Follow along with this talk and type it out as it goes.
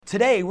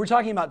Today, we're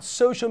talking about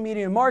social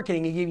media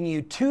marketing and giving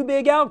you two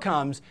big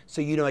outcomes so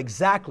you know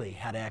exactly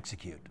how to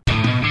execute.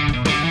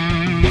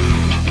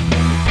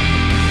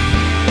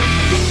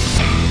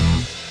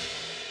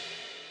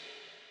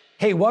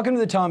 Hey, welcome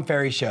to the Tom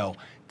Ferry Show.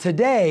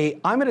 Today,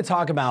 I'm going to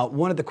talk about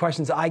one of the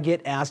questions I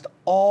get asked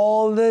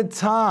all the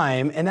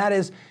time, and that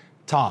is,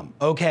 Tom,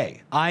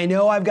 okay, I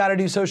know I've got to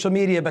do social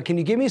media, but can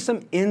you give me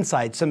some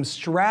insight, some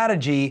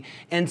strategy,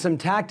 and some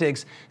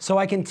tactics so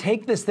I can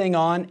take this thing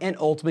on and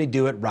ultimately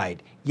do it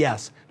right?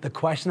 Yes, the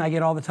question I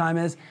get all the time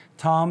is,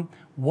 Tom,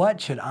 what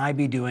should I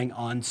be doing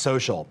on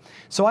social?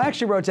 So I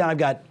actually wrote down, I've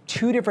got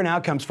two different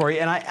outcomes for you,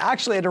 and I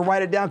actually had to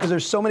write it down because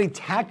there's so many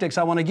tactics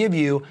I want to give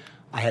you.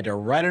 I had to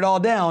write it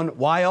all down.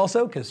 Why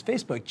also? Because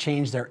Facebook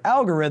changed their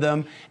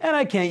algorithm and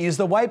I can't use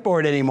the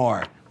whiteboard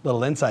anymore.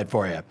 Little insight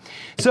for you.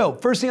 So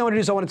first thing I want to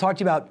do is I want to talk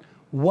to you about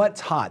what's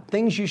hot,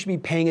 things you should be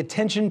paying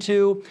attention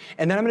to,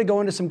 and then I'm going to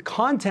go into some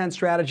content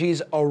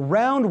strategies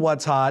around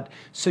what's hot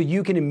so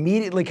you can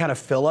immediately kind of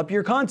fill up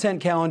your content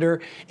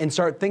calendar and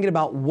start thinking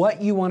about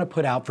what you want to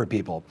put out for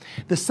people.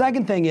 The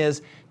second thing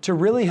is to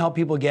really help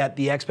people get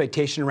the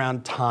expectation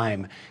around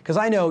time. Because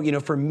I know,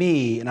 for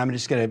me, and I'm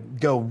just going to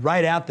go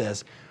right at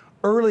this,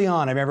 early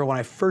on, I remember when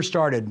I first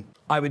started,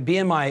 I would be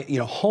in my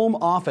home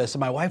office and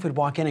my wife would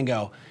walk in and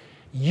go,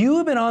 "You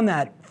have been on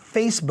that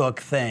Facebook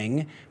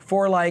thing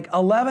for like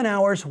 11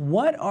 hours.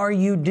 What are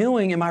you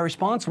doing?" And my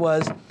response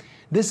was,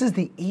 this is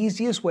the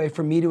easiest way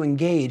for me to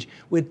engage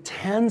with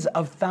tens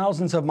of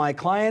thousands of my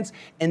clients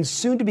and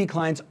soon-to-be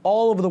clients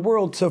all over the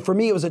world. So for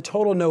me, it was a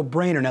total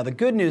no-brainer. Now, the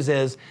good news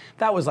is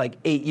that was like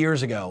 8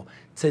 years ago.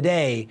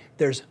 Today,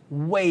 there's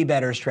way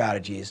better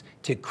strategies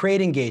to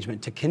create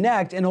engagement, to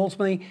connect, and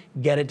ultimately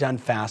get it done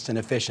fast and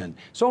efficient.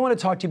 So I want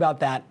to talk to you about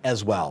that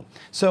as well.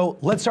 So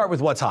let's start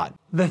with what's hot.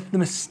 The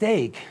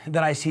mistake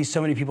that I see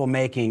so many people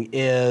making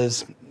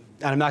is,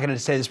 and I'm not going to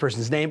say this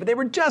person's name, but they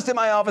were just in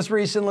my office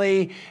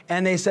recently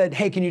and they said,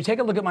 "Hey, can you take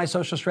a look at my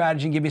social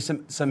strategy and give me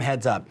some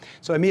heads up?"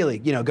 So immediately,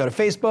 go to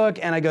Facebook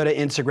and I go to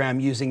Instagram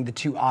using the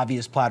two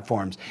obvious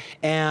platforms.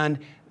 And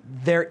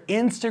their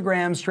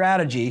Instagram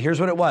strategy, here's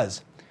what it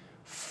was.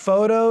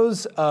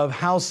 Photos of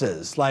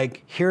houses,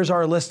 like here's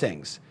our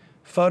listings.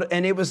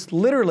 And it was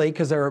literally,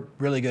 because they're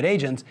really good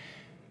agents,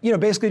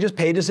 basically just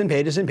pages and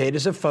pages and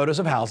pages of photos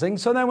of housing.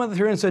 So then I went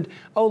through and said,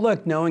 oh,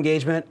 look, no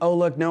engagement. Oh,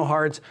 look, no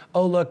hearts.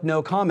 Oh, look,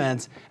 no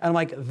comments. And I'm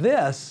like,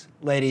 this,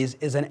 ladies,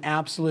 is an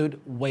absolute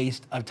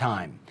waste of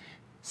time.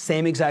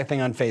 Same exact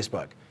thing on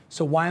Facebook.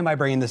 So why am I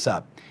bringing this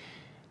up?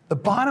 The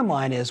bottom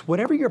line is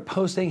whatever you're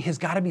posting has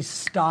got to be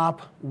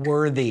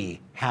stop-worthy.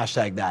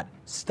 Hashtag that,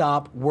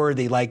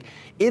 stop-worthy. Like,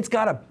 it's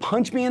got to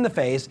punch me in the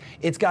face.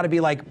 It's got to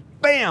be like,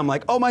 bam,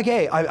 like, oh my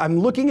God, I'm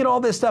looking at all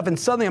this stuff and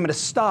suddenly I'm going to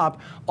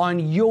stop on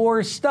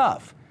your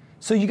stuff.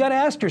 So you got to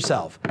ask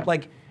yourself,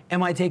 like,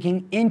 am I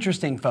taking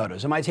interesting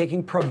photos? Am I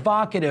taking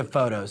provocative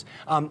photos?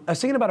 I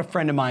was thinking about a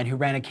friend of mine who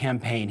ran a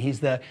campaign.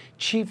 He's the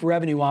chief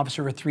revenue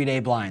officer for 3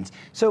 Day Blinds.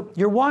 So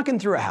you're walking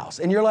through a house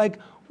and you're like,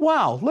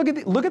 wow, look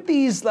at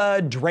these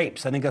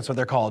drapes, I think that's what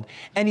they're called.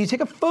 And you take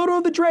a photo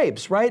of the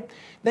drapes, right?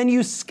 Then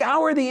you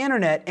scour the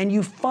internet and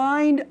you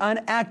find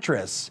an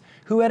actress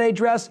who had a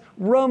dress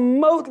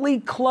remotely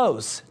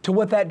close to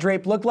what that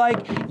drape looked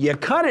like. You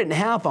cut it in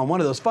half on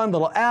one of those fun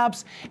little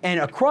apps, and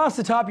across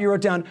the top you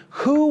wrote down,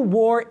 who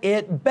wore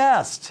it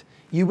best?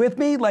 You with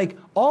me? Like,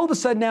 all of a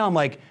sudden now I'm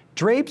like,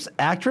 drapes,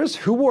 actress,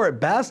 who wore it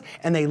best?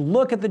 And they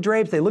look at the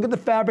drapes, they look at the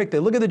fabric, they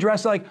look at the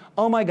dress, like,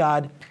 oh my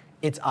God,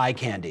 it's eye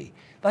candy.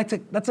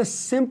 That's a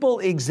simple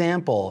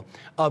example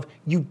of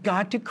you've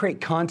got to create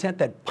content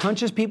that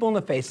punches people in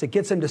the face, that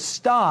gets them to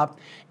stop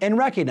and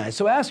recognize.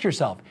 So ask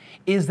yourself,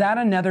 is that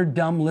another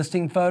dumb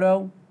listing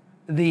photo?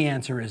 The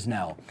answer is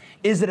no.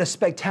 Is it a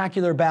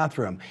spectacular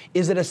bathroom?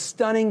 Is it a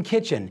stunning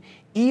kitchen?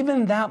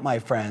 Even that, my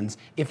friends,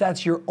 if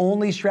that's your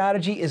only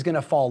strategy, is going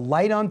to fall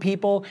light on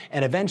people,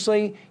 and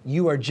eventually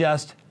you are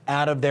just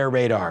out of their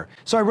radar.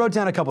 So I wrote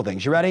down a couple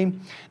things. You ready?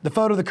 The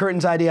photo of the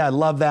curtains idea, I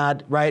love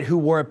that, right? Who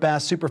wore it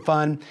best, super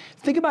fun.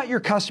 Think about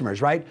your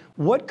customers, right?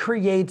 What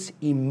creates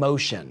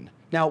emotion?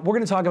 Now, we're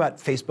going to talk about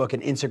Facebook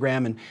and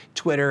Instagram and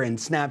Twitter and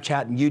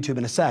Snapchat and YouTube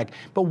in a sec,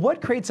 but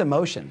what creates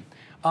emotion?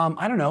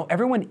 I don't know,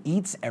 everyone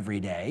eats every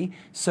day,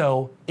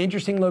 so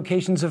interesting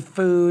locations of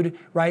food,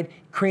 right?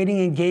 Creating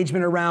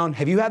engagement around,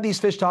 have you had these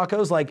fish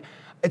tacos? Like,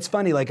 it's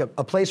funny, like a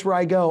place where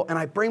I go and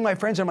I bring my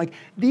friends and I'm like,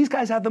 these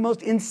guys have the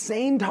most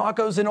insane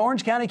tacos in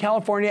Orange County,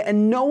 California,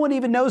 and no one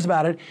even knows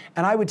about it.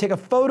 And I would take a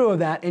photo of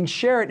that and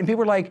share it, and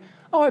people are like,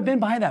 oh, I've been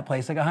by that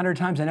place like 100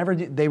 times.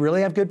 They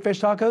really have good fish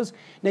tacos?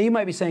 Now you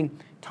might be saying,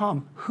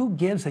 Tom, who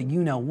gives a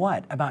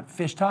you-know-what about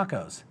fish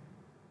tacos?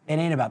 It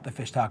ain't about the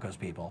fish tacos,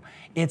 people.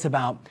 It's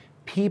about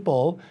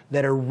people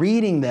that are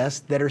reading this,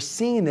 that are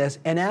seeing this,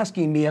 and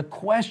asking me a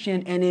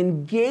question and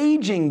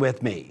engaging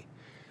with me.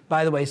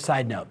 By the way,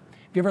 side note,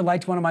 if you ever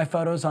liked one of my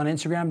photos on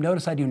Instagram,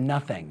 notice I do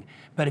nothing.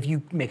 But if you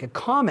make a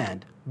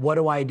comment, what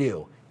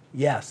do?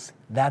 Yes,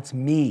 That's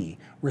me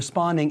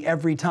responding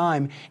every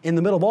time in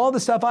the middle of all the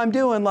stuff I'm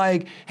doing,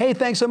 like, hey,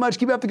 thanks so much,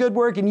 keep up the good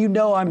work, and you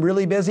know I'm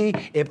really busy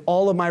if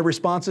all of my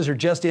responses are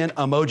just in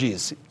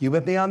emojis. You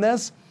with me on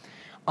this?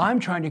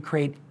 I'm trying to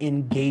create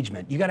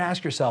engagement. You got to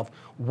ask yourself,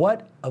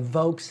 what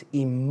evokes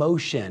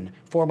emotion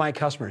for my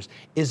customers?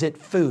 Is it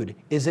food?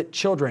 Is it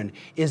children?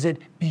 Is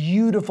it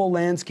beautiful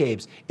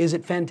landscapes? Is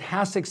it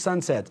fantastic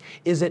sunsets?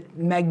 Is it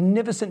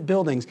magnificent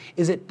buildings?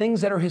 Is it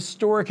things that are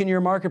historic in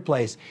your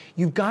marketplace?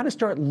 You've got to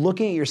start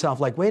looking at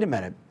yourself like, wait a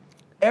minute.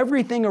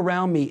 Everything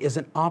around me is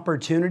an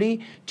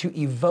opportunity to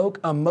evoke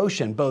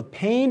emotion, both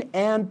pain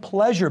and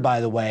pleasure, by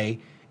the way.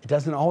 It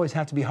doesn't always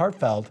have to be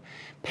heartfelt.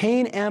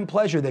 Pain and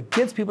pleasure that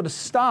gets people to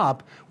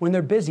stop when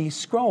they're busy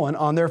scrolling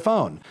on their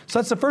phone. So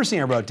that's the first thing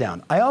I wrote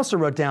down. I also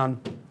wrote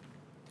down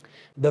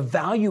the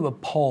value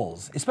of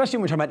polls, especially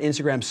when we're talking about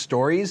Instagram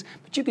stories,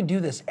 but you can do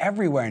this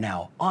everywhere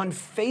now. On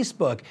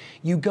Facebook,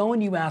 you go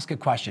and you ask a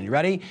question. You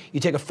ready? You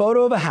take a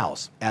photo of a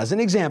house, as an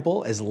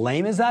example, as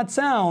lame as that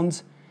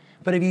sounds,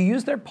 but if you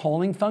use their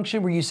polling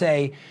function where you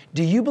say,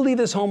 do you believe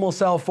this home will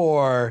sell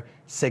for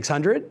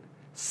 600,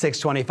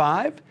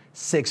 625,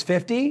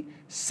 650,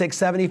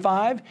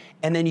 675,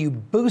 and then you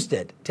boost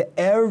it to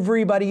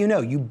everybody you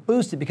know. You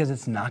boost it because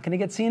it's not going to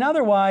get seen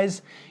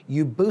otherwise.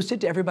 You boost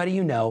it to everybody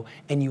you know,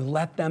 and you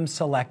let them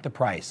select the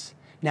price.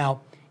 Now,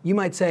 you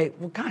might say,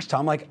 well, gosh,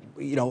 Tom, like,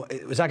 you know,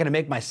 is that going to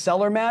make my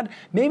seller mad?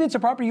 Maybe it's a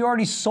property you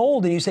already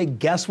sold, and you say,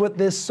 guess what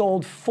this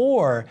sold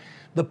for?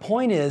 The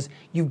point is,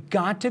 you've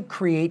got to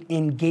create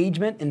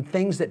engagement in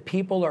things that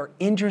people are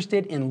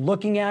interested in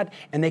looking at,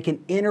 and they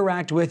can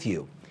interact with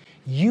you.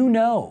 You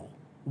know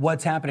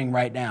what's happening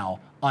right now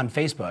on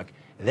Facebook.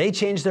 They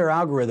changed their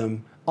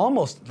algorithm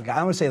almost,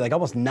 I want to say like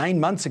almost 9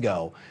 months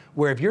ago,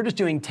 where if you're just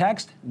doing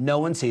text, no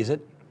one sees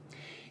it.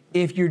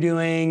 If you're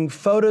doing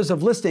photos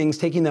of listings,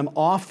 taking them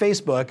off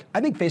Facebook, I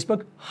think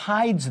Facebook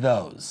hides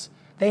those.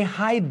 They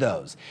hide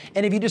those.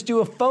 And if you just do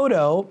a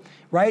photo,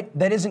 right,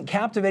 that isn't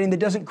captivating, that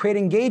doesn't create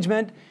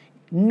engagement,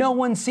 no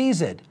one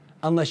sees it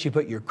unless you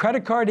put your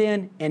credit card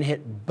in and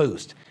hit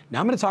boost. Now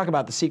I'm going to talk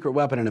about the secret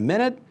weapon in a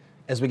minute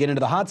as we get into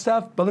the hot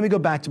stuff, but let me go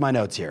back to my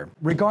notes here.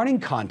 Regarding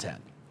content,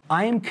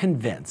 I am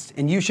convinced,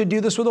 and you should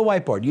do this with a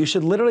whiteboard, you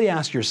should literally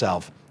ask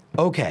yourself,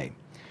 okay,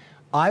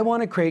 I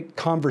want to create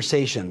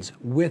conversations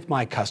with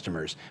my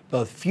customers,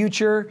 both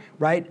future,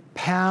 right,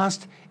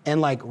 past, and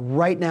like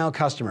right now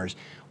customers.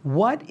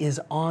 What is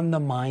on the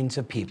minds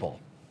of people?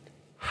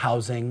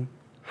 Housing,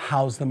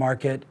 how's the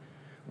market,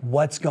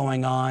 what's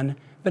going on?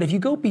 But if you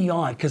go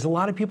beyond, because a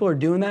lot of people are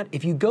doing that,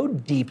 if you go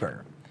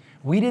deeper,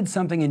 we did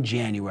something in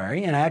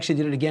January, and I actually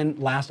did it again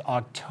last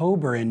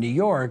October in New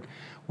York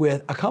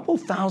with a couple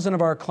thousand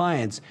of our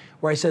clients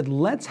where I said,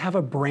 let's have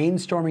a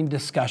brainstorming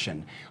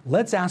discussion.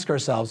 Let's ask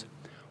ourselves,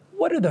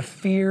 what are the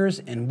fears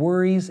and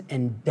worries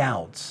and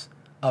doubts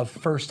of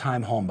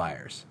first-time home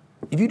buyers?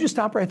 If you just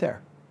stop right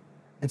there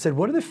and said,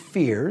 what are the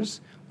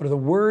fears, what are the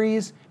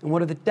worries, and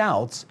what are the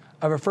doubts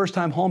of a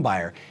first-time home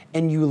buyer,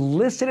 and you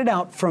listed it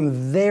out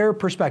from their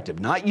perspective,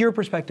 not your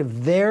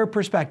perspective, their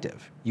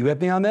perspective. You with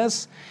me on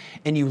this?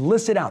 And you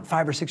listed out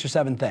 5 or 6 or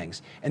 7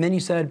 things. And then you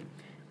said,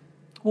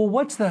 well,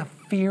 what's the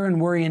fear and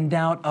worry and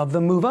doubt of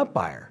the move-up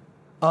buyer,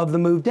 of the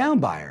move-down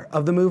buyer,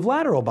 of the move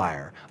lateral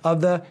buyer,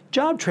 of the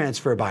job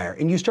transfer buyer?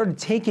 And you started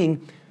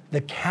taking the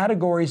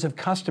categories of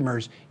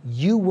customers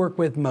you work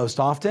with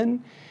most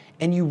often,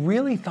 and you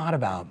really thought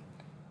about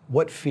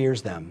what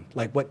fears them,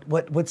 like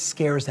what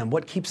scares them,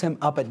 what keeps them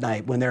up at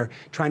night when they're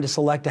trying to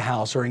select a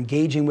house or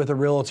engaging with a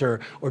realtor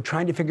or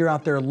trying to figure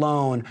out their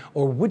loan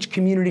or which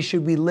community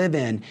should we live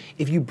in.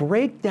 If you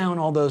break down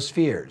all those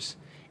fears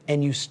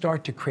and you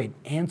start to create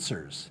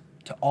answers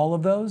to all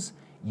of those,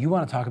 you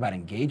want to talk about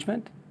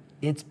engagement?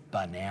 It's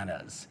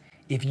bananas.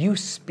 If you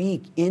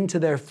speak into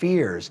their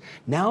fears,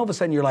 now all of a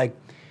sudden you're like,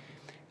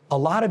 a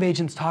lot of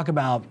agents talk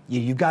about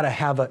you've got to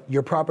have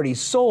your property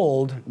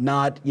sold,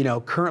 not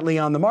currently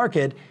on the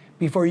market,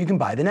 before you can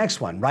buy the next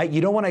one, right?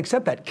 You don't want to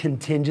accept that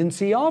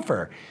contingency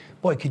offer.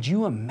 Boy, could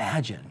you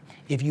imagine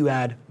if you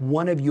had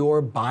one of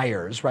your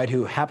buyers, right,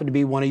 who happened to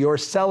be one of your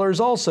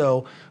sellers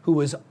also, who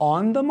was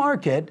on the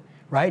market,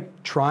 right,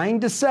 trying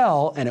to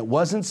sell, and it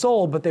wasn't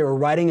sold, but they were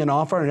writing an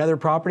offer on another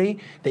property,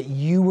 that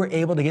you were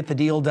able to get the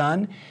deal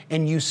done,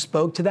 and you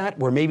spoke to that,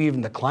 where maybe even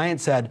the client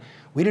said,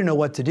 we didn't know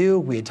what to do.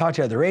 We had talked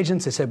to other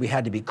agents. They said we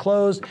had to be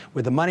closed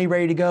with the money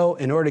ready to go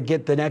in order to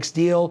get the next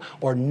deal,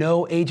 or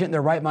no agent in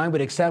their right mind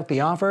would accept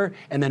the offer.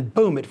 And then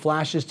boom, it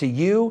flashes to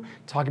you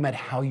talking about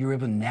how you're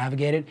able to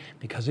navigate it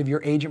because of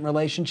your agent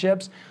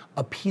relationships.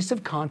 A piece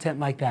of content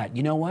like that,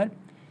 you know what?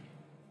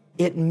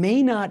 It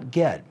may not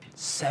get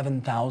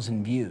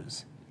 7,000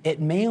 views. It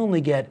may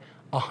only get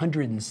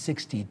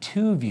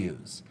 162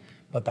 views,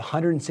 but the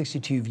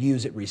 162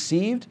 views it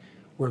received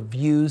were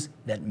views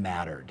that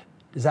mattered.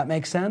 Does that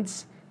make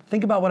sense?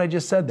 Think about what I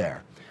just said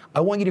there. I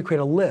want you to create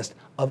a list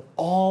of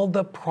all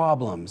the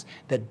problems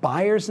that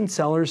buyers and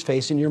sellers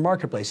face in your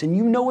marketplace, and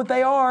you know what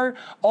they are.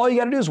 All you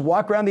got to do is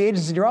walk around the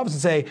agents in your office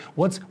and say,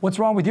 what's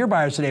wrong with your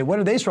buyers today? What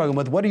are they struggling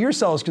with? What are your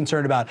sellers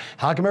concerned about?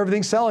 How come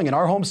everything's selling and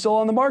our home's still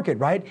on the market,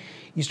 right?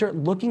 You start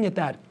looking at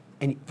that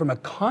And from a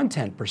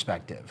content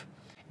perspective,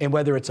 and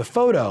whether it's a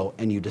photo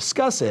and you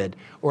discuss it,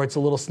 or it's a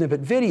little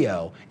snippet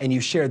video and you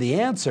share the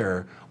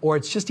answer, or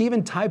it's just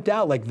even typed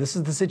out like, this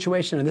is the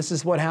situation and this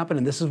is what happened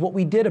and this is what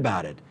we did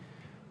about it.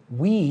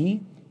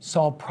 We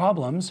solve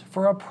problems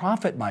for a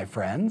profit, my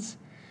friends.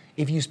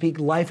 If you speak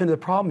life into the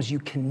problems, you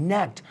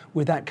connect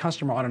with that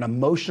customer on an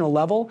emotional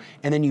level,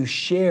 and then you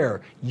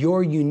share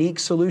your unique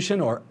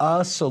solution or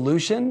a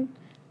solution.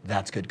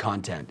 That's good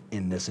content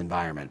in this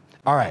environment.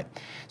 All right,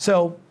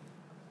 so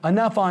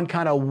enough on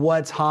kind of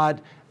what's hot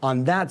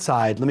on that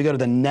side. Let me go to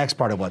the next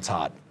part of what's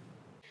hot.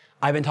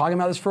 I've been talking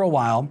about this for a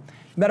while.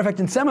 Matter of fact,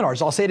 in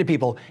seminars, I'll say to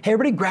people, hey,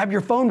 everybody grab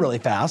your phone really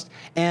fast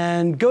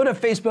and go to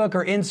Facebook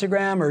or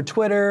Instagram or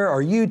Twitter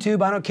or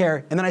YouTube, I don't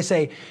care. And then I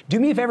say, do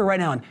me a favor right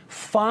now and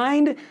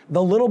find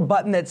the little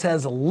button that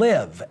says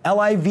live,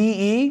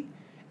 L-I-V-E.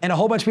 And a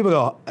whole bunch of people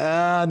go,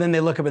 then they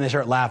look up and they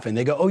start laughing.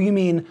 They go, oh, you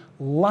mean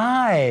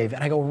live?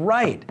 And I go,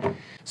 right.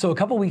 So a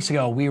couple weeks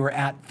ago, we were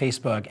at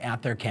Facebook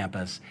at their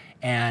campus,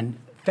 and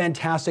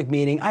fantastic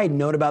meeting. I had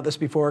known about this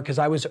before because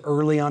I was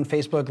early on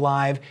Facebook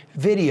Live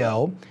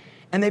video.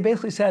 And they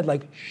basically said,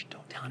 like, shh,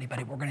 don't tell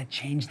anybody, we're gonna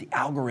change the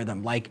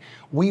algorithm. Like,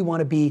 we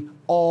wanna be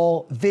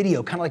all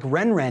video, kind of like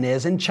RenRen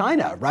is in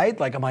China, right?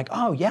 Like, I'm like,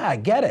 oh yeah, I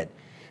get it.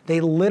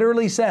 They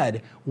literally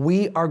said,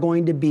 we are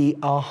going to be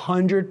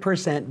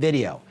 100%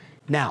 video.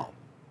 Now,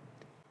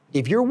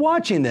 if you're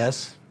watching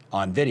this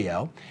on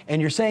video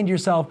and you're saying to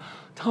yourself,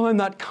 Tom, I'm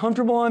not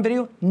comfortable on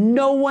video,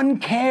 no one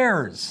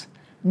cares.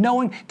 No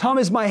one, Tom,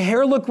 does my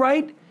hair look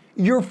right?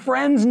 Your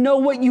friends know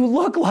what you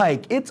look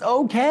like. It's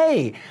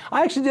okay.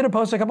 I actually did a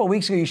post a couple of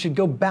weeks ago. You should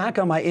go back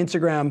on my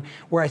Instagram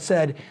where I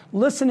said,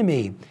 listen to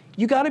me.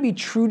 You got to be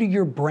true to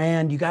your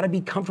brand. You got to be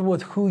comfortable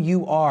with who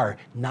you are.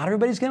 Not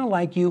everybody's going to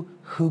like you.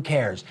 Who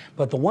cares?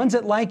 But the ones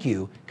that like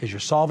you, because you're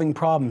solving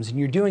problems and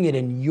you're doing it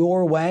in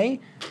your way,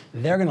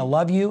 they're going to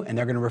love you and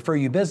they're going to refer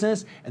you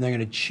business and they're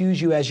going to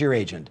choose you as your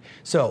agent.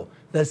 So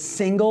the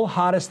single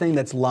hottest thing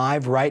that's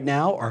live right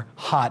now, or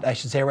hot, I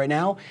should say right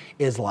now,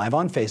 is live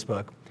on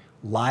Facebook,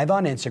 live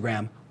on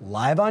Instagram,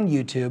 live on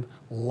YouTube,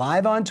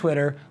 live on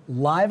Twitter,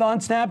 live on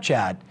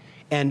Snapchat.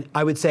 And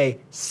I would say,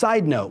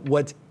 side note,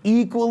 what's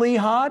equally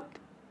hot,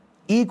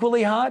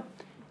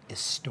 is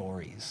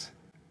stories.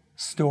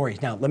 Stories.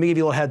 Now, let me give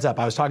you a little heads up.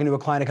 I was talking to a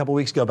client a couple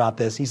weeks ago about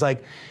this. He's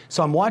like,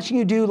 so I'm watching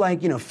you do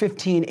like,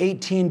 15,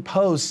 18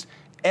 posts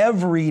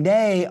every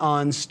day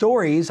on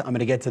stories. I'm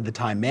gonna get to the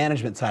time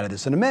management side of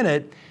this in a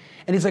minute.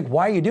 And he's like,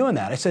 why are you doing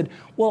that? I said,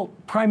 well,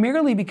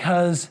 primarily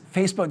because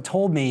Facebook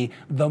told me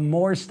the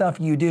more stuff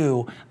you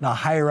do, the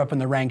higher up in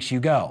the ranks you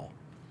go.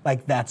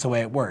 Like, that's the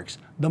way it works.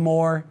 The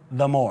more,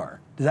 the more.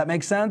 Does that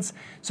make sense?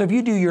 So if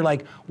you do your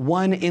like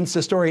one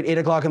Insta story at 8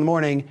 o'clock in the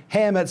morning,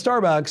 hey, I'm at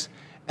Starbucks,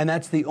 and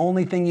that's the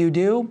only thing you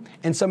do,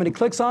 and somebody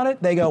clicks on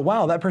it, they go,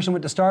 wow, that person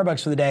went to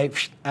Starbucks for the day,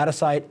 out of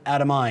sight, out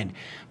of mind.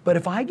 But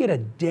if I get a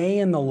day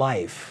in the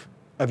life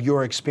of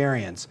your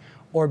experience,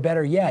 or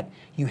better yet,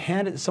 you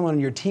hand it to someone on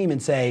your team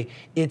and say,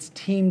 it's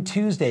Team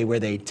Tuesday, where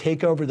they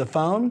take over the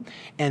phone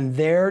and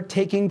they're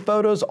taking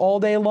photos all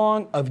day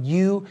long of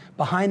you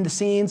behind the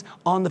scenes,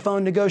 on the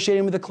phone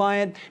negotiating with a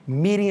client,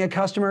 meeting a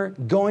customer,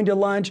 going to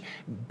lunch,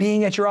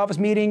 being at your office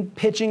meeting,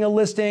 pitching a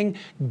listing,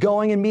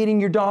 going and meeting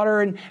your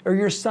daughter or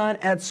your son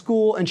at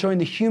school and showing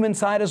the human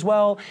side as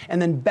well,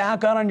 and then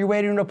back out on your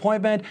way to an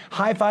appointment,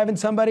 high-fiving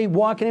somebody,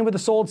 walking in with a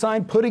sold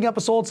sign, putting up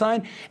a sold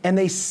sign, and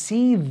they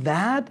see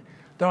that,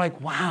 they're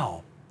like,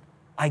 wow,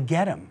 I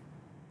get him.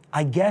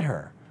 I get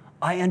her.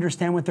 I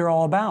understand what they're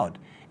all about.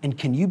 And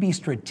can you be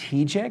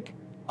strategic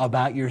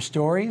about your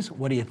stories?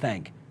 What do you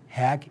think?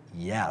 Heck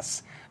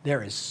yes.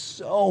 There is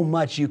so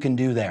much you can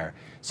do there.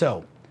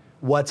 So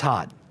what's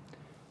hot?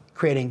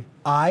 Creating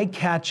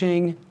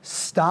eye-catching,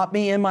 stop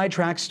me in my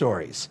track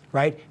stories,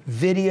 right?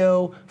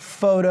 Video,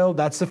 photo,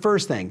 that's the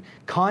first thing.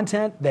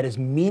 Content that is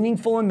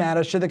meaningful and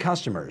matters to the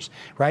customers,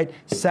 right?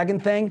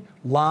 Second thing,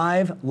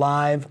 live,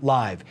 live,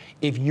 live.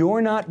 If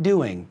you're not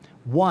doing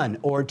 1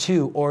 or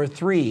 2 or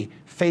 3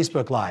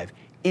 Facebook Live,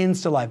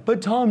 Insta Live,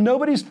 but Tom,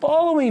 nobody's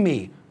following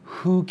me.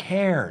 Who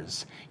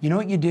cares? You know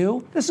what you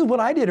do? This is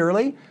what I did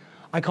early.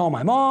 I call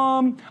my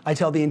mom, I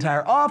tell the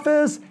entire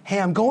office, hey,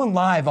 I'm going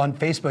live on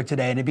Facebook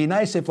today, and it'd be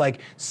nice if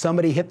like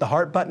somebody hit the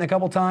heart button a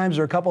couple times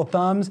or a couple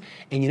thumbs.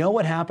 And you know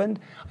what happened?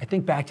 I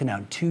think back to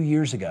now 2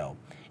 years ago.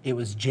 It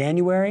was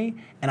January,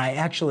 and I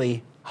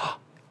actually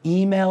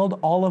emailed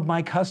all of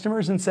my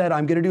customers and said,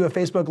 I'm gonna do a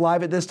Facebook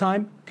Live at this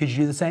time. Could you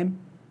do the same?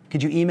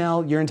 Could you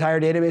email your entire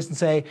database and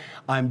say,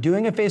 I'm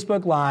doing a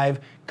Facebook Live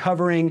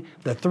covering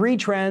the 3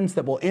 trends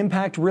that will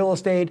impact real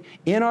estate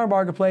in our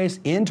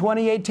marketplace in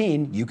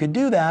 2018. You could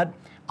do that.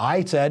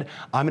 I said,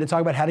 I'm going to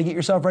talk about how to get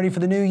yourself ready for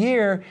the new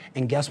year.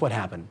 And guess what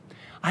happened?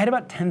 I had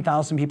about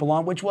 10,000 people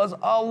on, which was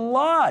a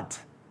lot.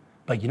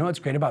 But you know what's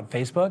great about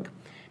Facebook?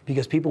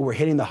 Because people were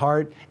hitting the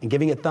heart and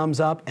giving it thumbs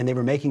up and they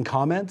were making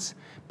comments.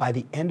 By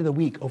the end of the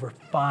week, over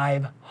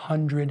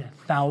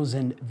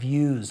 500,000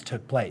 views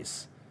took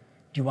place.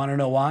 Do you want to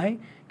know why?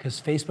 Because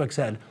Facebook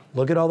said,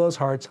 look at all those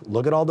hearts,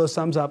 look at all those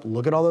thumbs up,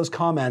 look at all those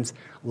comments,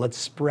 let's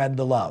spread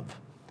the love.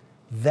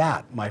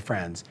 That, my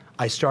friends,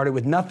 I started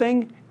with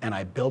nothing and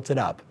I built it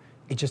up.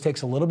 It just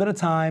takes a little bit of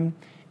time.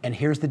 And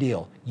here's the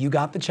deal. You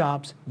got the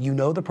chops, you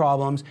know the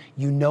problems,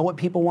 you know what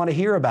people want to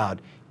hear about.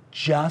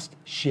 Just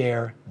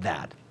share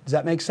that. Does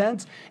that make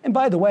sense? And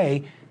by the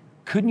way,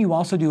 couldn't you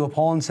also do a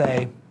poll and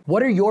say,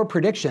 what are your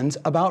predictions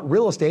about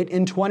real estate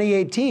in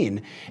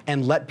 2018?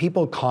 And let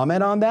people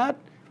comment on that,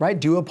 right?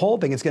 Do a poll,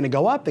 think it's gonna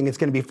go up, think it's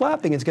gonna be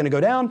flat, think it's gonna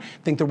go down,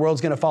 think the world's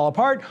gonna fall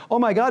apart. Oh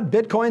my God,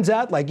 Bitcoin's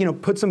at, like,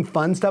 put some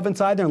fun stuff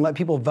inside there and let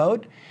people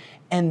vote.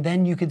 And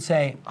then you could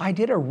say, I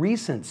did a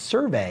recent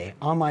survey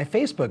on my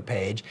Facebook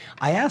page.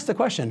 I asked the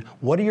question,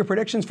 what are your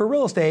predictions for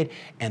real estate?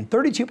 And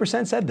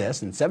 32% said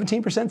this, and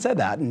 17% said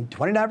that, and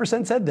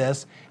 29% said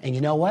this. And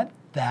you know what?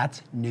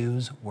 That's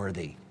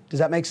newsworthy. Does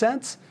that make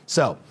sense?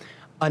 So,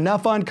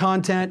 enough on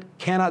content,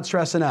 cannot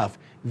stress enough.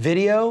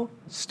 Video,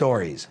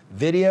 stories.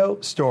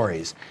 Video,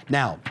 stories.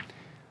 Now,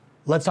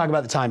 let's talk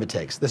about the time it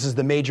takes. This is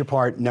the major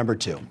part, number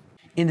 2.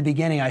 In the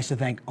beginning, I used to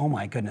think, oh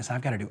my goodness,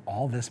 I've got to do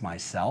all this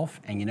myself.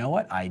 And you know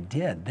what? I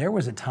did. There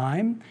was a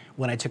time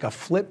when I took a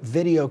flip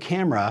video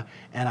camera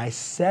and I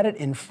set it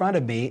in front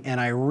of me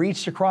and I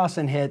reached across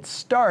and hit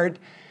start.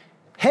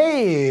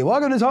 Hey,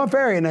 welcome to Tom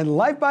Ferry and then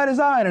Life by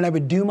Design, and I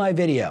would do my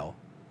video.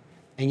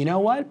 And you know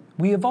what?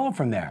 We evolved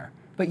from there.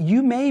 But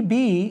you may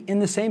be in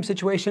the same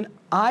situation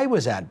I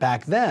was at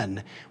back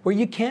then, where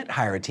you can't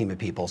hire a team of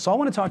people. So I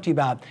want to talk to you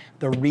about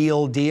the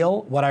real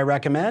deal, what I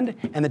recommend,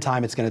 and the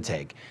time it's going to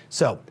take.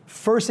 So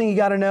first thing you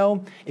got to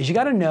know is you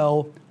got to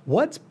know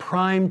what's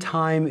prime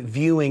time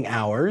viewing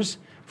hours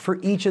for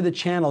each of the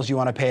channels you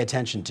want to pay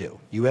attention to.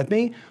 You with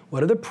me?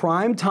 What are the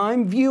prime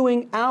time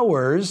viewing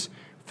hours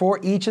for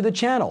each of the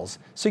channels?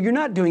 So you're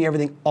not doing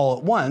everything all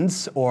at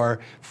once or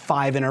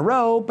 5 in a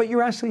row, but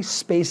you're actually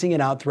spacing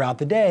it out throughout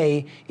the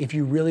day if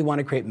you really want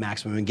to create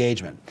maximum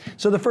engagement.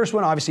 So the first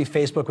one, obviously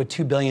Facebook with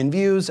 2 billion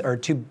views or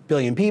 2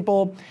 billion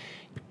people.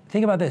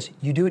 Think about this,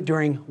 you do it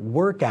during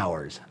work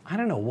hours. I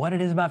don't know what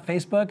it is about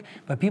Facebook,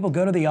 but people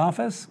go to the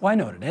office. Well, I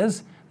know what it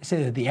is. They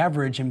say that the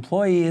average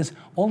employee is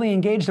only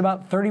engaged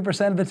about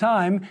 30% of the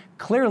time.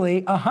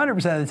 Clearly, 100%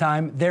 of the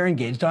time, they're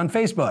engaged on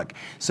Facebook.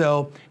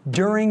 So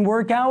during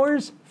work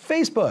hours,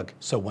 Facebook.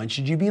 So when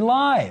should you be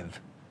live?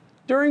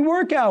 During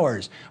work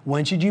hours.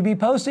 When should you be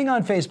posting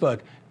on Facebook?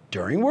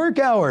 During work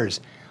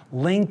hours.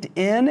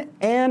 LinkedIn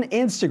and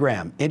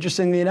Instagram.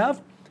 Interestingly enough,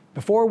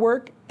 before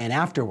work and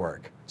after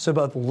work. So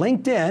both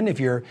LinkedIn, if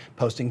you're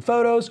posting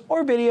photos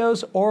or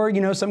videos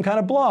or some kind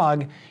of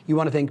blog, you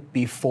want to think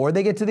before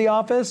they get to the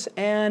office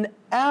and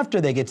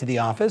after they get to the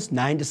office,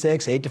 9 to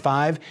 6, 8 to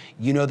 5,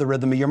 you know the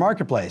rhythm of your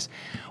marketplace.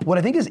 What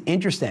I think is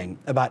interesting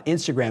about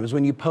Instagram is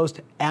when you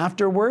post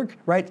after work,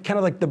 right? Kind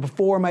of like the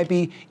before might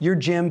be your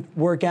gym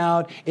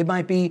workout. It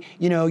might be,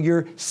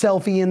 your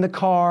selfie in the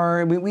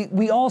car.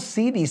 We all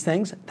see these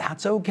things.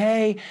 That's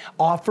okay.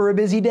 Off for a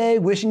busy day,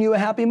 wishing you a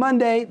happy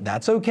Monday.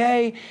 That's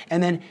okay.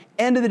 And then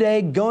end of the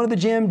day, going to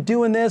the gym,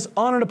 doing this,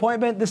 on an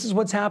appointment, this is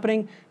what's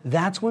happening.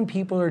 That's when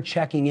people are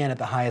checking in at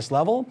the highest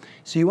level.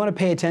 So you want to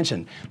pay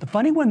attention. The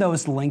funny one though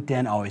is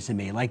LinkedIn always to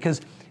me.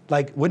 Because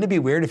wouldn't it be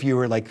weird if you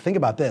were think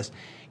about this.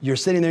 You're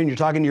sitting there and you're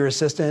talking to your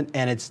assistant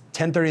and it's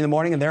 10:30 in the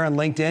morning and they're on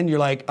LinkedIn. You're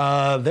like,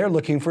 they're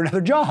looking for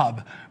another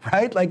job,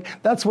 right?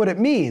 That's what it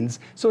means.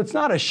 So it's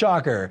not a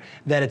shocker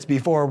that it's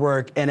before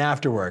work and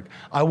after work.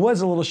 I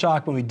was a little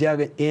shocked when we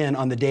dug in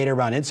on the data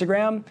around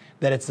Instagram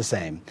that it's the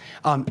same.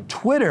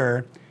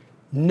 Twitter,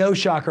 no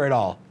shocker at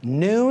all.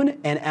 Noon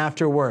and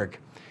after work.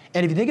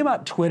 And if you think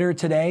about Twitter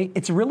today,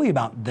 it's really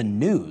about the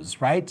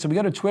news, right? So we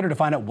go to Twitter to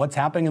find out what's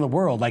happening in the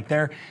world.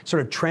 Their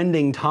sort of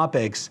trending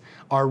topics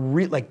are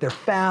they're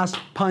fast,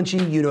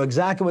 punchy, you know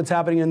exactly what's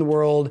happening in the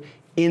world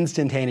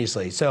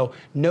instantaneously. So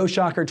no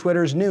shocker,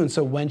 Twitter's noon.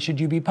 So when should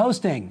you be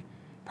posting?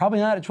 Probably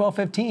not at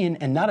 12:15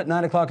 and not at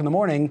 9 o'clock in the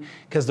morning,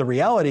 because the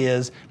reality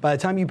is by the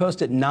time you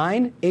post at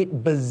 9,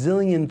 8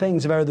 bazillion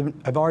things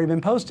have already been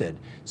posted.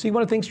 So you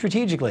want to think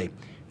strategically.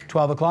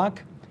 12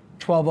 o'clock,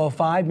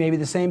 12:05, maybe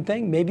the same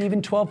thing, maybe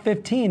even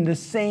 12:15, the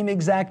same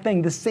exact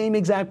thing, the same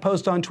exact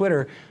post on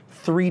Twitter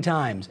 3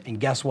 times. And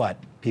guess what?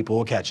 People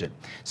will catch it.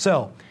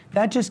 So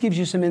that just gives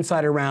you some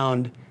insight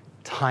around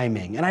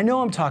timing. And I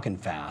know I'm talking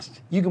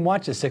fast. You can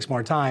watch this 6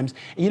 more times.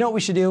 And you know what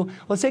we should do?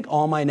 Let's take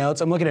all my notes.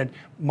 I'm looking at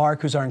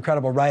Mark, who's our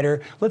incredible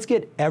writer. Let's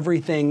get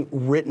everything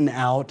written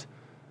out.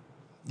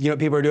 You know what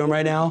people are doing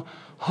right now?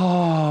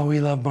 Oh, we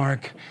love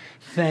Mark.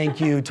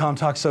 Thank you. Tom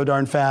talks so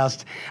darn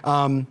fast.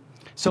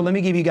 So let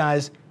me give you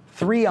guys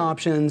 3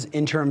 options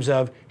in terms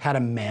of how to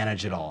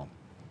manage it all.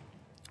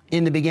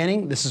 In the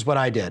beginning, this is what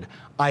I did.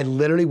 I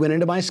literally went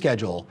into my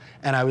schedule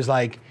and I was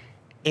like,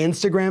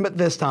 Instagram at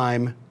this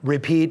time,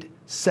 repeat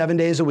 7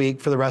 days a week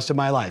for the rest of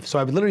my life. So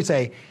I would literally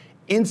say,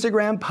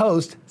 Instagram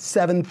post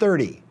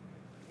 7:30.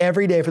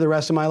 every day for the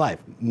rest of my life,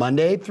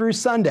 Monday through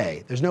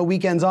Sunday, there's no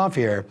weekends off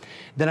here,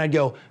 then I'd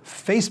go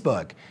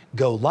Facebook,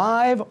 go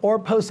live or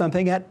post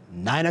something at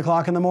 9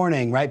 o'clock in the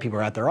morning, right? People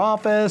are at their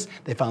office,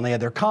 they finally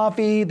had their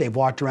coffee, they've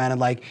walked around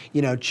and like,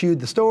 chewed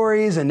the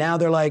stories, and now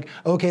they're like,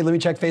 okay, let me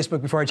check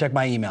Facebook before I check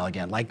my email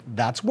again. Like,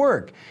 that's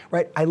work,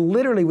 right? I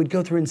literally would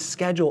go through and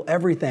schedule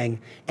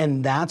everything,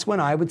 and that's when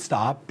I would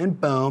stop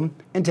and boom,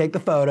 and take the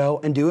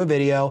photo and do a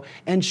video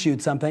and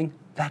shoot something.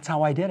 That's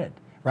how I did it,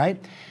 right?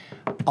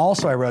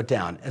 Also, I wrote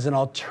down as an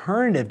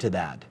alternative to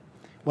that,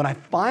 when I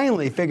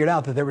finally figured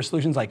out that there were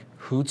solutions like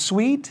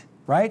Hootsuite,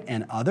 right,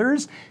 and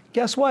others,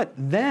 guess what?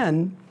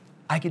 Then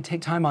I could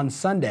take time on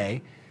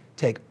Sunday,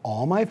 take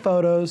all my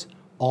photos,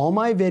 all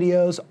my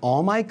videos,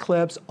 all my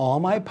clips, all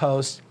my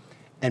posts,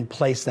 and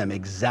place them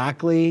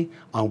exactly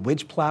on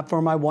which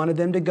platform I wanted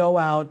them to go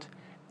out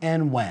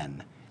and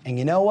when. And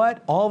you know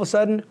what? All of a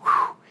sudden,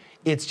 whew,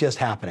 it's just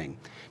happening.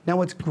 Now,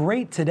 what's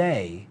great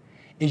today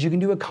is you can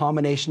do a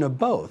combination of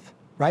both,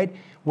 right?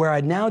 Where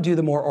I now do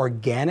the more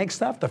organic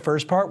stuff, the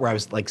first part where I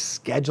was like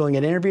scheduling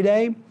an interview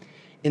day.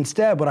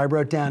 Instead, what I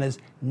wrote down is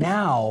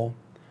now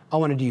I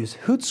wanted to use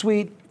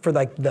Hootsuite for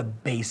like the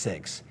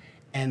basics.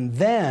 And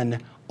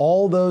then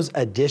all those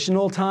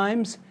additional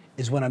times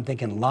is when I'm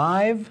thinking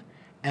live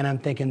and I'm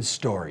thinking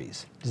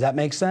stories. Does that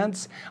make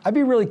sense? I'd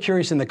be really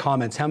curious in the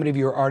comments how many of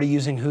you are already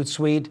using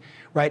Hootsuite,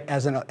 right,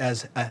 as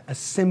a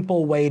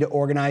simple way to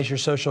organize your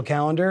social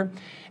calendar.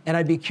 And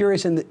I'd be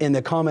curious in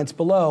the comments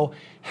below,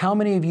 how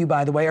many of you,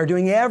 by the way, are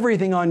doing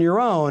everything on your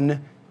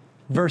own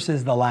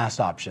versus the last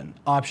option.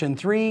 Option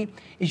 3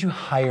 is you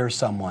hire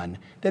someone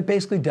that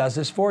basically does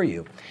this for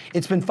you.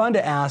 It's been fun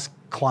to ask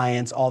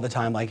clients all the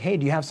time, like, hey,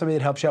 do you have somebody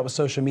that helps you out with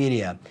social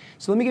media?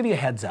 So let me give you a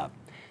heads up.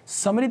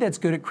 Somebody that's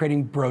good at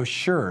creating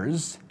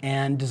brochures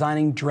and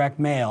designing direct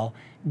mail,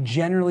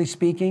 generally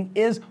speaking,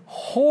 is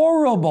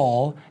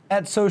horrible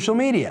at social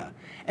media.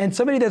 And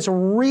somebody that's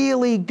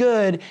really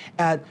good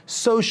at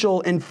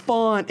social and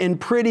font and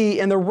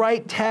pretty and the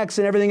right text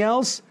and everything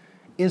else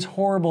is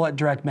horrible at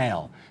direct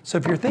mail. So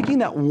if you're thinking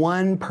that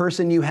one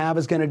person you have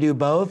is going to do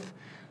both,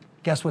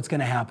 guess what's going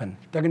to happen?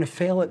 They're going to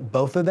fail at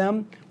both of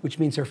them, which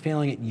means they're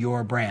failing at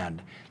your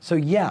brand. So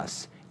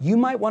yes, you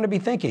might want to be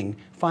thinking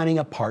finding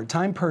a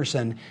part-time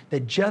person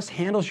that just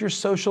handles your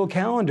social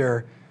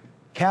calendar.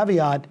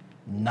 Caveat,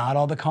 not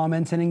all the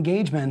comments and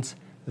engagements,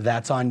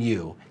 that's on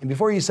you. And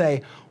before you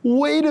say,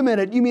 wait a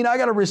minute, you mean I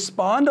got to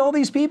respond to all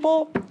these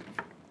people?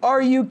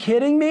 Are you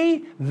kidding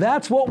me?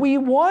 That's what we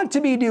want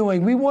to be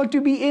doing. We want to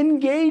be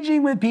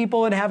engaging with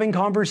people and having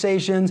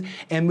conversations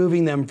and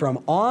moving them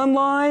from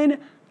online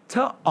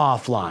to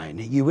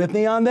offline. You with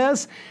me on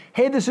this?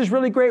 Hey, this is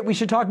really great. We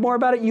should talk more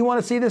about it. You want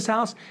to see this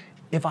house?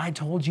 If I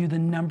told you the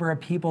number of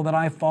people that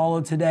I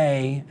follow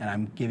today, and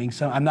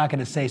I'm not going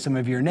to say some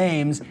of your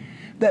names,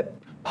 that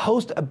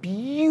post a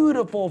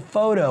beautiful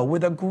photo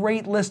with a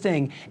great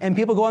listing, and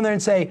people go on there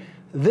and say,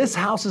 this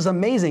house is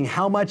amazing.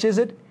 How much is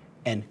it?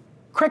 And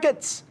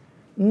crickets,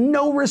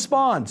 no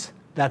response.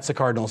 That's the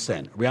cardinal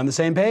sin. Are we on the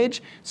same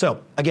page?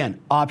 So again,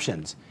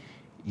 options.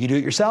 You do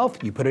it yourself,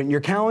 you put it in your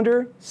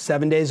calendar,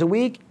 7 days a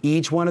week,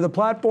 each one of the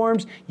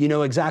platforms, you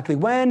know exactly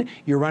when,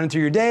 you're running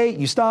through your day,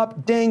 you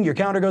stop, ding, your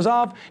calendar goes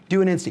off,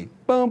 do an Insta.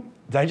 Boom.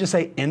 Did I just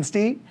say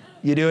Insta?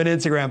 You do an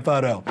Instagram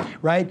photo,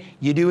 right?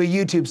 You do a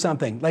YouTube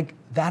something, like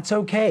that's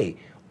okay.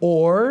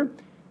 Or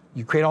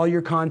you create all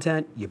your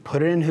content, you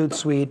put it in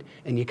Hootsuite,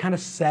 and you kind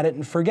of set it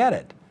and forget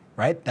it.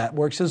 Right? That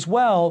works as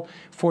well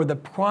for the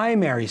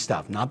primary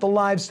stuff, not the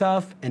live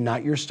stuff and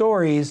not your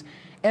stories.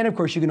 And of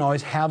course, you can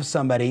always have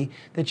somebody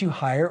that you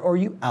hire or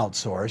you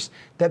outsource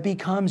that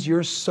becomes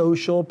your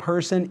social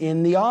person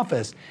in the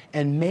office.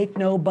 And make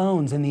no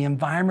bones, in the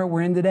environment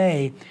we're in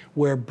today,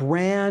 where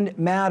brand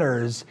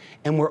matters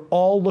and we're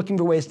all looking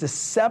for ways to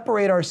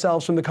separate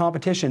ourselves from the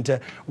competition,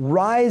 to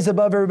rise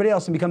above everybody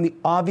else and become the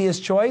obvious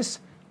choice,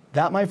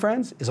 that, my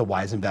friends, is a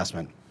wise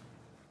investment.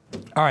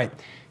 All right.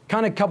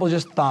 Kind of a couple of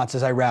just thoughts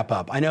as I wrap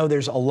up. I know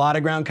there's a lot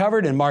of ground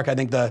covered, and Mark, I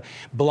think the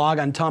blog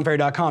on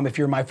tomferry.com, if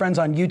you're my friends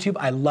on YouTube,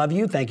 I love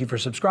you. Thank you for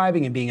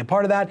subscribing and being a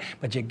part of that,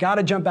 but you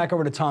gotta jump back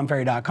over to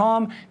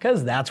tomferry.com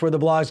because that's where the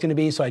blog's gonna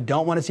be, so I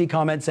don't wanna see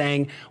comments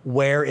saying,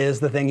 where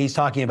is the thing he's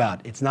talking about?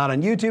 It's not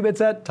on YouTube,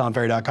 it's at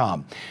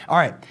tomferry.com. All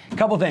right, a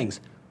couple things.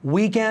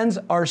 Weekends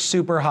are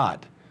super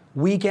hot.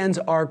 Weekends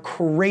are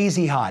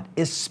crazy hot,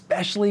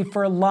 especially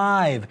for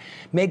live.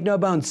 Make no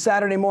bones,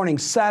 Saturday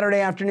mornings, Saturday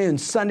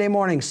afternoons, Sunday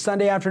mornings,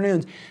 Sunday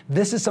afternoons.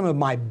 This is some of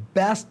my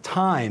best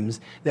times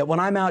that when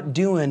I'm out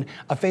doing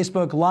a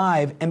Facebook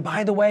Live, and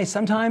by the way,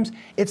 sometimes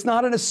it's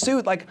not in a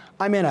suit, like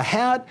I'm in a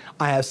hat,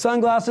 I have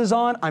sunglasses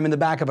on, I'm in the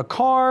back of a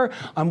car,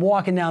 I'm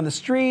walking down the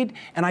street,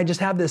 and I just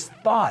have this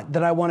thought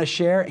that I want to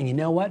share, and you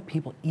know what?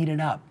 People eat it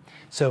up.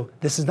 So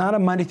this is not a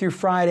Monday through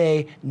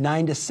Friday,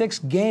 9 to 6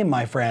 game,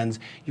 my friends.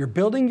 You're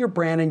building your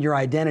brand and your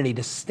identity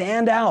to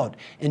stand out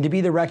and to be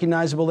the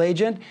recognizable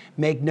agent.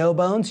 Make no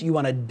bones, you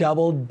want to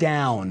double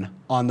down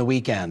on the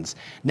weekends.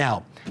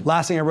 Now,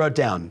 last thing I wrote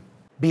down,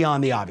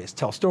 beyond the obvious.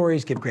 Tell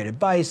stories, give great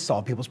advice,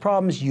 solve people's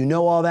problems. You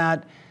know all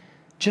that.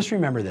 Just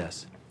remember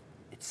this,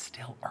 it's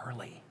still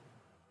early.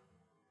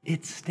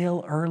 It's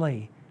still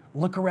early.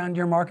 Look around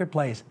your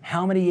marketplace.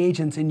 How many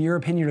agents, in your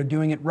opinion, are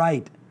doing it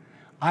right?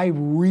 I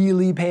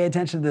really pay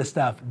attention to this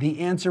stuff. The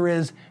answer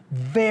is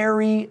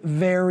very,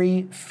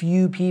 very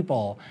few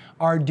people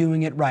are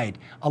doing it right.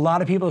 A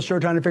lot of people are sure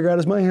trying to figure out,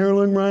 is my hair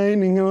look right?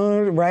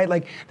 Right?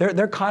 Like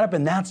they're caught up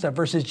in that stuff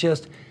versus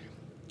just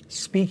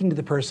speaking to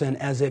the person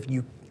as if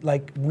you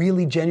like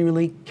really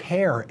genuinely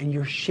care and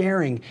you're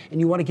sharing and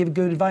you want to give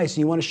good advice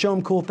and you want to show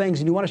them cool things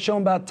and you want to show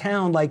them about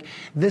town, like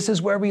this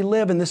is where we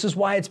live and this is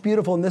why it's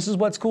beautiful and this is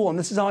what's cool and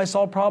this is how I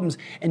solve problems,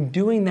 and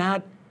doing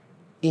that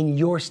in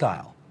your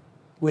style,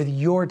 with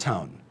your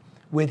tone,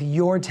 with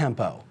your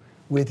tempo,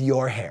 with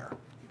your hair.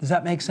 Does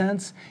that make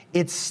sense?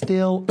 It's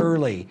still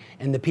early,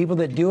 and the people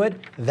that do it,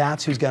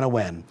 that's who's gonna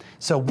win.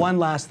 So one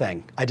last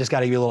thing, I just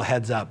gotta give you a little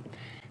heads up.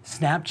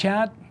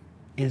 Snapchat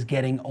is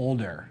getting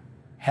older.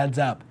 Heads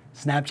up,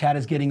 Snapchat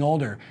is getting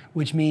older,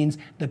 which means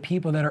the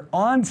people that are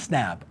on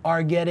Snap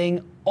are getting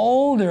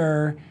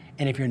older,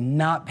 and if you're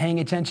not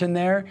paying attention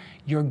there,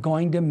 you're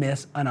going to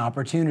miss an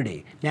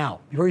opportunity. Now,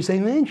 before you say,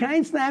 man, I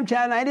tried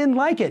Snapchat and I didn't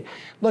like it.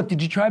 Look,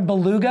 did you try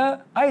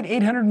Beluga? I had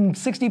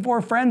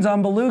 864 friends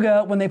on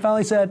Beluga when they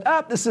finally said,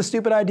 this is a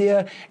stupid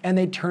idea, and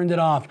they turned it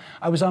off.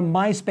 I was on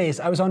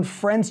MySpace, I was on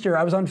Friendster,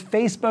 I was on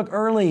Facebook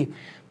early.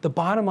 The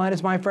bottom line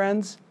is, my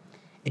friends,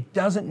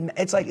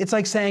 it's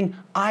like saying,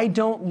 I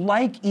don't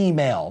like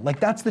email. Like,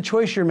 that's the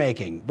choice you're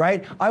making,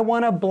 right? I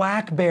want a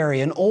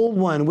BlackBerry, an old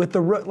one with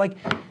like,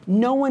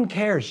 no one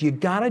cares. You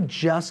gotta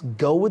just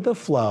go with the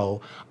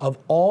flow of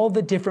all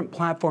the different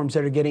platforms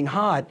that are getting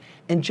hot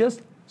and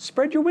just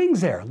spread your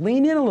wings there.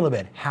 Lean in a little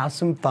bit. Have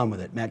some fun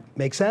with it.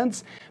 Make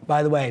sense?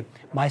 By the way,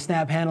 my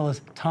Snap handle is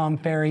Tom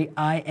Ferry,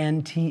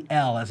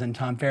 INTL, as in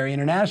Tom Ferry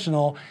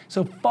International.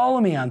 So follow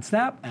me on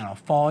Snap, and I'll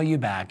follow you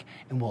back,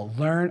 and we'll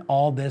learn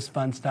all this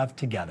fun stuff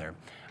together.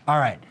 All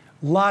right.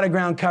 A lot of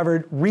ground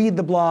covered. Read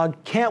the blog.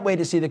 Can't wait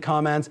to see the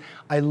comments.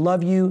 I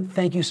love you.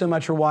 Thank you so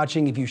much for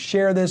watching. If you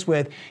share this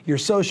with your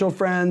social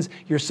friends,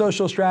 your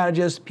social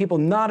strategists, people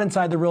not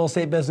inside the real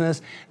estate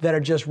business that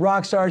are just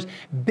rock stars,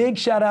 big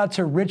shout out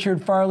to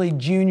Richard Farley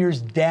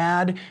Jr.'s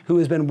dad, who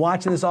has been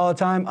watching this all the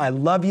time. I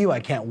love you. I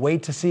can't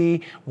wait to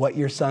see what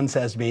your son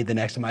says to me the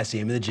next time I see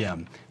him in the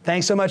gym.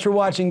 Thanks so much for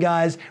watching,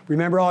 guys.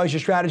 Remember, always your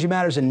strategy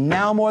matters, and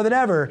now more than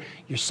ever,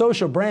 your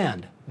social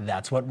brand,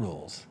 that's what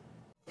rules.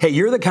 Hey,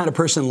 you're the kind of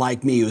person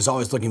like me who's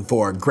always looking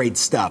for great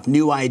stuff,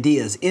 new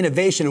ideas,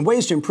 innovation, and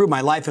ways to improve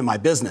my life and my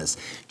business.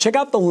 Check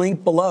out the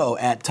link below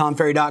at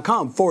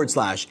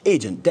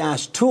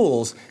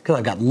tomferry.com/agent-tools, because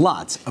I've got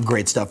lots of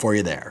great stuff for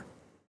you there.